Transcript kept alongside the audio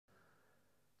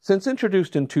Since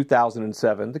introduced in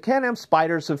 2007, the Can-Am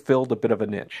Spyders have filled a bit of a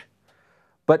niche.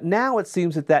 But now it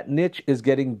seems that that niche is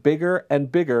getting bigger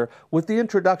and bigger with the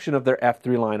introduction of their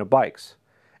F3 line of bikes.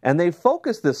 And they've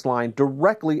focused this line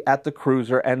directly at the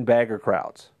cruiser and bagger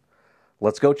crowds.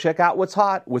 Let's go check out what's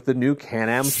hot with the new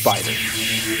Can-Am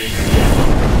Spyders.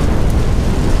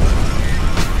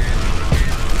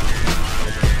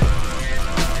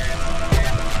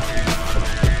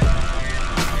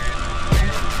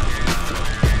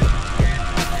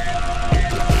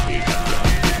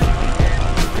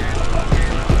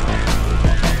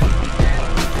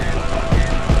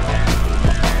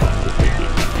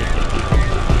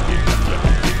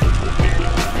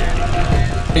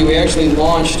 We actually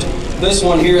launched this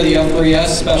one here, the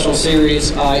F3S Special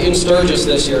Series, in Sturgis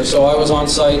this year. So I was on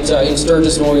site in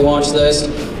Sturgis when we launched this.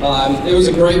 It was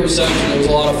a great reception. It was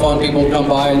a lot of fun. People would come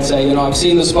by and say, you know, I've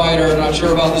seen the Spyder, not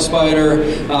sure about the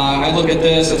Spyder. I look at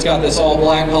this, it's got this all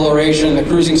black coloration, the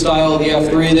cruising style of the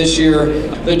F3 this year.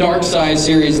 The Dark Side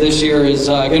series this year is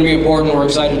going to be important. We're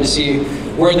excited to see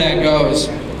where that goes.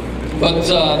 But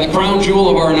the crown jewel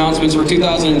of our announcements for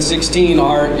 2016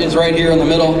 is right here in the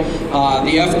middle,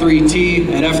 the F3T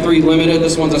and F3 Limited.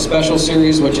 This one's a special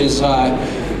series, which is,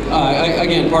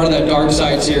 again, part of that Dark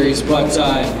Side series. But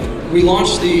we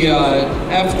launched the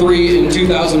F3 in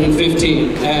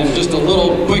 2015, and just a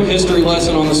little quick history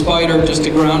lesson on the Spyder, just to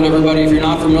ground everybody if you're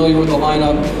not familiar with the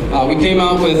lineup. We came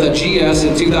out with a GS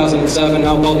in 2007,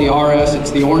 now called the RS. It's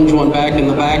the orange one back in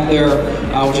the back there,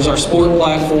 which is our sport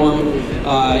platform.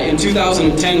 In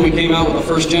 2010, we came out with the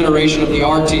first generation of the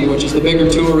RT, which is the bigger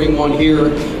touring one here.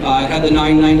 It had the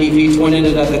 990 V-twin in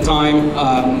it at the time.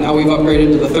 Now we've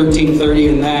upgraded to the 1330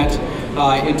 in that.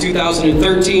 In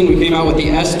 2013, we came out with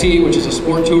the ST, which is a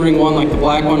sport touring one like the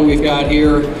black one we've got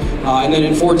here. And then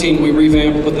in 14, we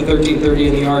revamped with the 1330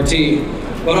 and the RT.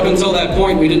 But up until that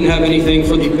point, we didn't have anything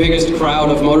for the biggest crowd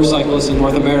of motorcyclists in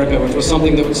North America, which was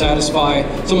something that would satisfy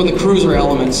some of the cruiser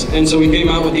elements. And so we came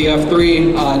out with the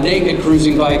F3 naked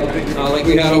cruising bike, like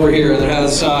we had over here. That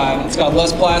has, it's got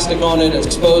less plastic on it, it's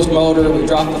exposed motor. We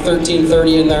dropped the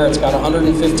 1330 in there. It's got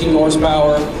 115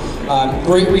 horsepower.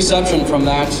 Great reception from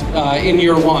that in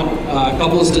year one. A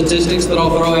couple of statistics that I'll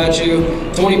throw at you.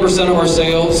 20% of our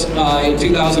sales in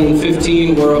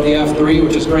 2015 were of the F3,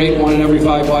 which is great. 1 in every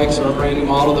 5 bikes are a brand new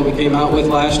model that we came out with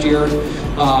last year.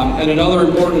 And another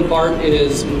important part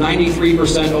is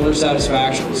 93% owner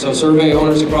satisfaction. So survey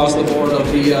owners across the board of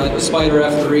the Spyder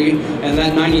F3, and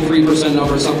that 93%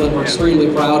 number is something we're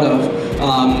extremely proud of.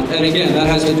 And again, that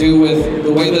has to do with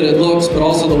the way that it looks, but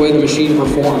also the way the machine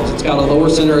performs. It's got a lower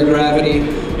center of gravity.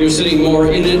 You're sitting more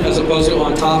in it as opposed to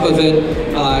on top of it.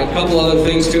 A couple other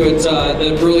things to it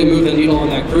that really move the needle on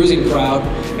that cruising crowd.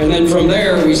 And then from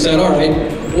there, we said, all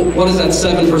right, what is that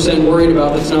 7% worried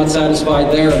about that's not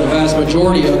satisfied there? And the vast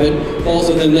majority of it falls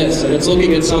within this, and it's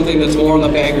looking at something that's more on the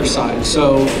bagger side.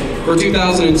 So for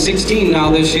 2016 now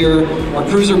this year, our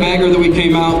cruiser bagger that we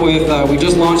came out with, we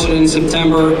just launched it in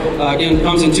September. Again,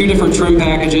 comes in 2 different trim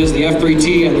packages, the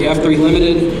F3T and the F3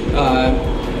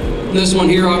 Limited. This one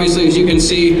here, obviously, as you can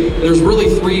see, there's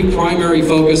really 3 primary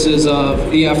focuses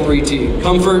of the F3T: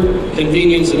 comfort,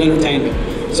 convenience, and entertainment.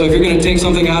 So if you're going to take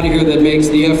something out of here that makes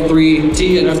the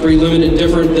F3T and F3 Limited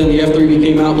different than the F3 we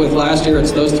came out with last year,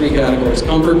 it's those 3 categories: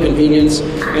 comfort, convenience,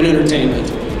 and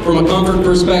entertainment. From a comfort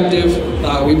perspective,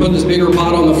 we put this bigger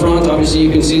pod on the front. Obviously,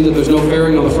 you can see that there's no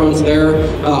fairing on the fronts there.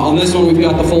 On this one, we've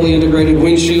got the fully integrated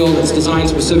windshield. It's designed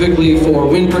specifically for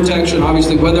wind protection,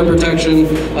 obviously weather protection.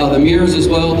 The mirrors as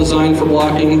well, designed for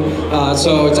blocking.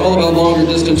 So it's all about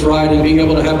longer distance riding, being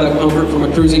able to have that comfort from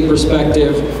a cruising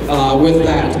perspective with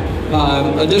that.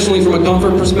 Additionally, from a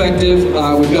comfort perspective,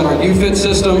 we've got our UFit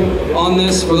system on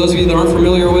this. For those of you that aren't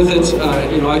familiar with it,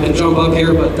 you know, I can jump up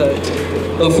here, but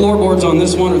the floorboards on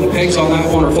this one, or the pegs on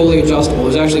that one, are fully adjustable.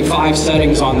 There's actually 5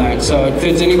 settings on that, so it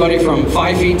fits anybody from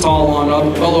 5 feet tall on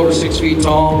up, well over 6 feet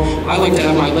tall. I like to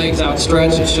have my legs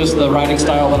outstretched. It's just the riding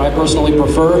style that I personally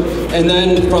prefer. And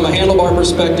then from a handlebar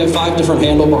perspective, 5 different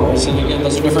handlebars, and again,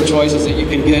 those are different choices that you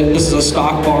can get. This is a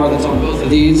stock bar that's on both of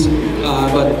these,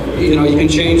 but you know, you can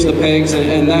change the pegs,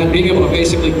 and that being able to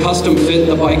basically custom fit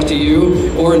the bike to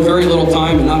you, or in very little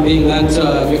time, and not being that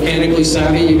mechanically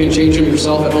savvy, you can change them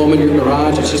yourself at home in your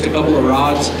garage. It's just a couple of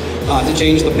rods to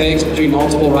change the pegs between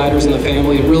multiple riders in the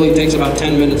family. It really takes about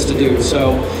 10 minutes to do.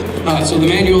 So So the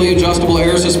manually adjustable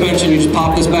air suspension, you just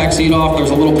pop this back seat off, there's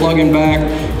a little plug-in back.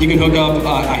 You can hook up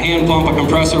a hand pump, a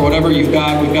compressor, whatever you've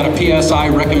got. We've got a PSI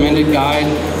recommended guide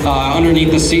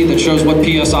underneath the seat that shows what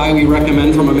PSI we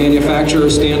recommend from a manufacturer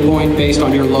standpoint based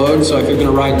on your load. So if you're going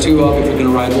to ride 2 up, if you're going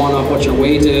to ride 1 up, what your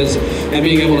weight is, and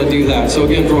being able to do that. So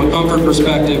again, from a comfort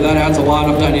perspective, that adds a lot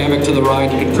of dynamic to the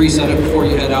ride. You can preset it before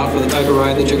you head out for the type of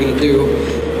ride that you're going to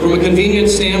do. From a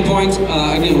convenience standpoint,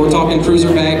 again, we're talking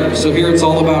cruiser baggers. So here it's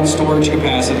all about storage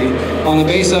capacity. On the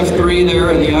base F3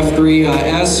 there and the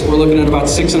F3S, we're looking at about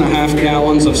 6.5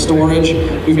 gallons of storage.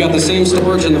 We've got the same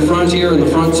storage in the front here, in the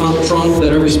front trunk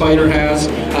that every Spyder has.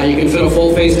 You can fit a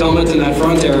full-face helmet in that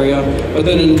front area. But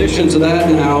then in addition to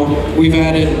that now, we've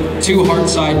added 2 hard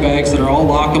side bags that are all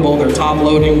lockable. They're top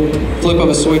loading. Flip of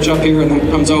a switch up here and that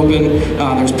comes open.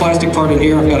 There's plastic part in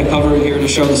here. I've got a cover in here to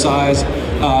show the size.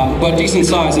 But decent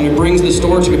size, and it brings the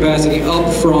storage capacity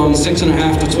up from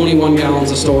 6.5 to 21 gallons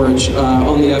of storage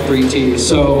on the F3T.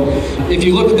 So if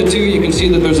you look at the two, you can see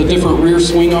that there's a different rear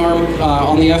swing arm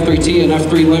on the F3T and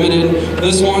F3 Limited.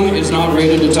 This one is not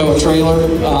rated to tow a trailer.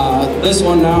 This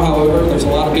one now, however, there's a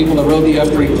lot of people that rode the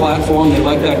F3 platform. They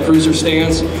like that cruiser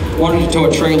stance, wanted to tow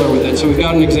a trailer with it. So we've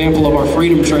got an example of our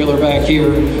Freedom trailer back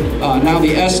here. Now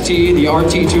the ST, the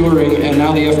RT Touring, and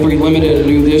now the F3 Limited,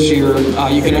 new this year,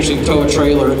 you can actually tow a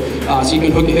trailer. So you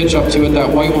can hook a hitch up to it. That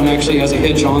white one actually has a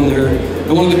hitch on there.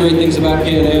 And one of the great things about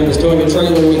Can-Am is towing a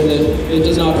trailer with it, it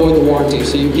does not void the warranty.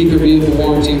 So you keep your vehicle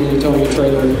warranty when you're towing a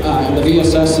trailer. And the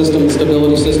VSS system, the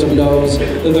stability system, knows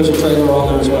that there's a trailer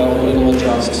on there as well, and it'll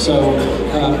adjust. So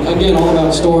again, all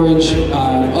about storage.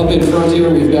 Up in front here,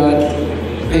 we've got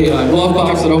a glove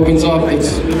box that opens up.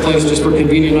 It's placed just for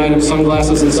convenient items,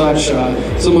 sunglasses and such.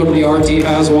 Similar to the RT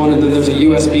has one, and then there's a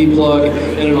USB plug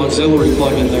and an auxiliary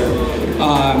plug in there.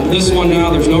 This one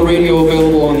now, there's no radio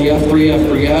available on the F3,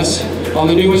 F3S. On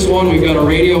the newest one, we've got a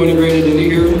radio integrated into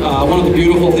here. One of the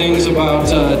beautiful things about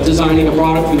designing a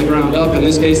product from the ground up, in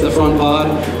this case the front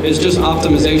pod, is just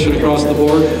optimization across the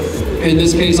board. In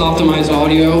this case, optimized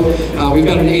audio. We've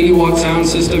got an 80-watt sound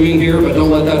system in here, but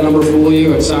don't let that number fool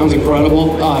you. It sounds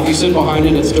incredible. If you sit behind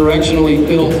it, it's directionally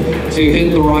built to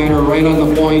hit the rider right on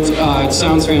the point. It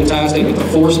sounds fantastic. It's a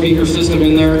 4-speaker system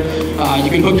in there.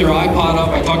 You can hook your iPod up.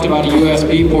 I talked about a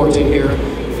USB port in here.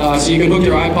 So you can hook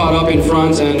your iPod up in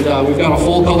front, and we've got a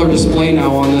full color display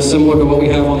now on this, similar to what we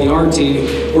have on the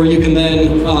RT, where you can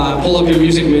then pull up your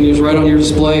music menus right on your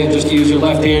display and just use your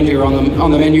left hand here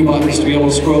on the menu buttons to be able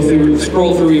to scroll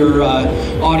through your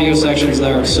audio sections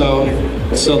there. So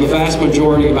the vast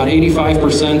majority, about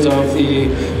 85% of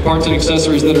the parts and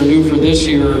accessories that are new for this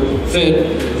year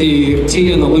fit the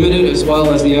T and the Limited, as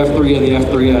well as the F3 and the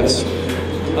F3S.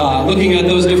 Looking at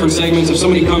those different segments, if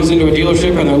somebody comes into a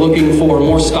dealership and they're looking for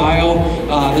more style,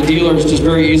 the dealer is just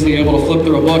very easily able to flip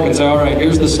through a book and say, all right,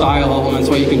 here's the style elements,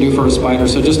 what you can do for a Spyder.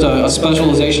 So just a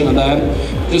specialization of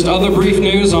that. Just other brief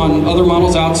news on other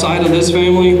models outside of this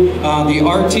family. The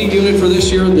RT unit for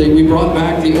this year, we brought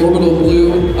back the Orbital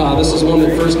Blue. This is one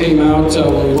that first came out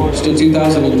when we launched in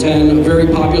 2010. A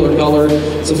very popular color.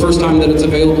 It's the first time that it's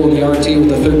available in the RT with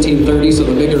the 1330, so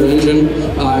the bigger engine.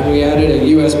 We added a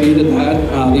USB to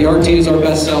that. The RT is our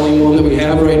best-selling one that we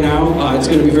have right now. It's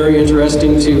going to be very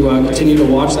interesting to continue to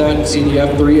watch that and see the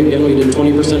F3. Again, we did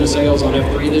 20% of sales on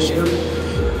F3 this year.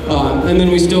 And then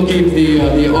we still keep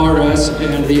the RS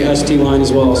and the ST line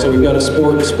as well. So we've got a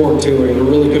sport touring. We're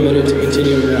really committed to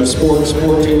continuing to have sport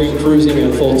touring, cruising,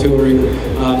 and full touring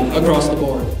across the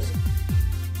board.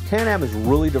 Can-Am has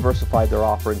really diversified their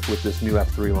offerings with this new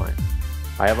F3 line.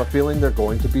 I have a feeling they're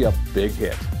going to be a big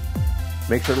hit.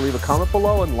 Make sure to leave a comment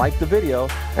below and like the video.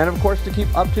 And of course, to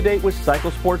keep up to date with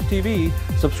Cycle Sports TV,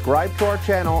 subscribe to our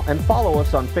channel and follow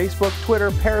us on Facebook,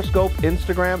 Twitter, Periscope,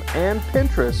 Instagram, and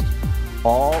Pinterest,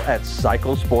 all at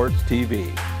Cycle Sports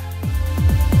TV.